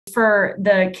for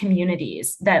the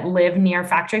communities that live near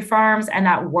factory farms and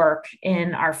that work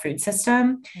in our food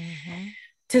system. Mm-hmm.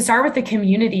 To start with the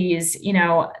communities,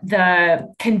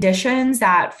 the conditions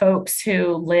that folks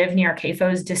who live near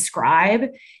CAFOs describe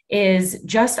is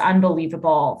just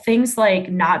unbelievable. Things like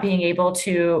not being able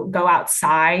to go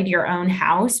outside your own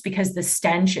house because the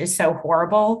stench is so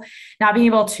horrible, not being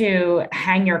able to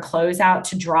hang your clothes out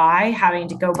to dry, having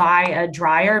to go buy a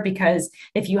dryer because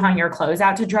if you hung your clothes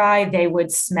out to dry, they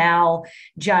would smell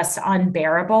just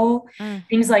unbearable.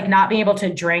 Things like not being able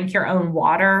to drink your own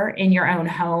water in your own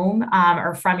home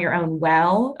or from your own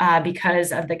well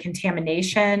because of the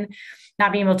contamination.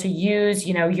 Not being able to use,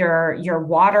 your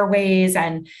waterways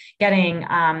and getting,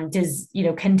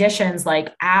 conditions like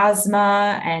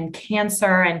asthma and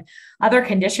cancer and other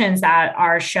conditions that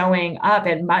are showing up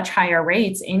at much higher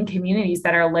rates in communities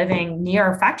that are living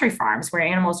near factory farms where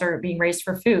animals are being raised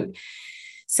for food.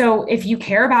 So if you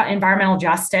care about environmental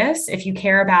justice, if you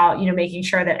care about, making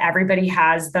sure that everybody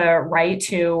has the right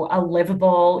to a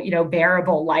livable,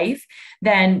 bearable life,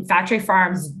 then factory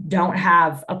farms don't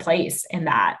have a place in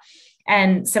that.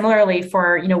 And similarly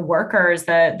for, workers,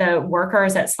 the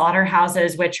workers at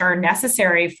slaughterhouses, which are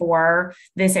necessary for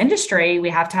this industry, we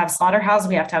have to have slaughterhouses,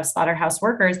 we have to have slaughterhouse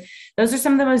workers. Those are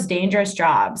some of the most dangerous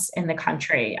jobs in the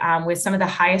country with some of the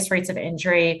highest rates of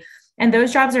injury. And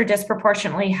those jobs are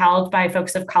disproportionately held by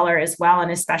folks of color as well,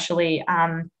 and especially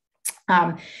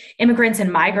immigrants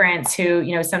and migrants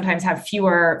who, sometimes have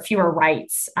fewer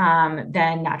rights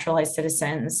than naturalized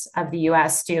citizens of the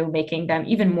U.S. do, making them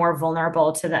even more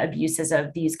vulnerable to the abuses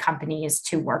of these companies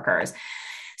to workers.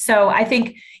 So I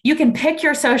think you can pick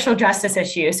your social justice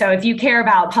issue. So if you care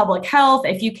about public health,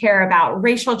 if you care about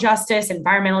racial justice,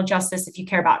 environmental justice, if you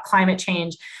care about climate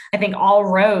change, I think all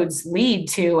roads lead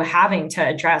to having to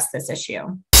address this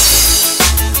issue.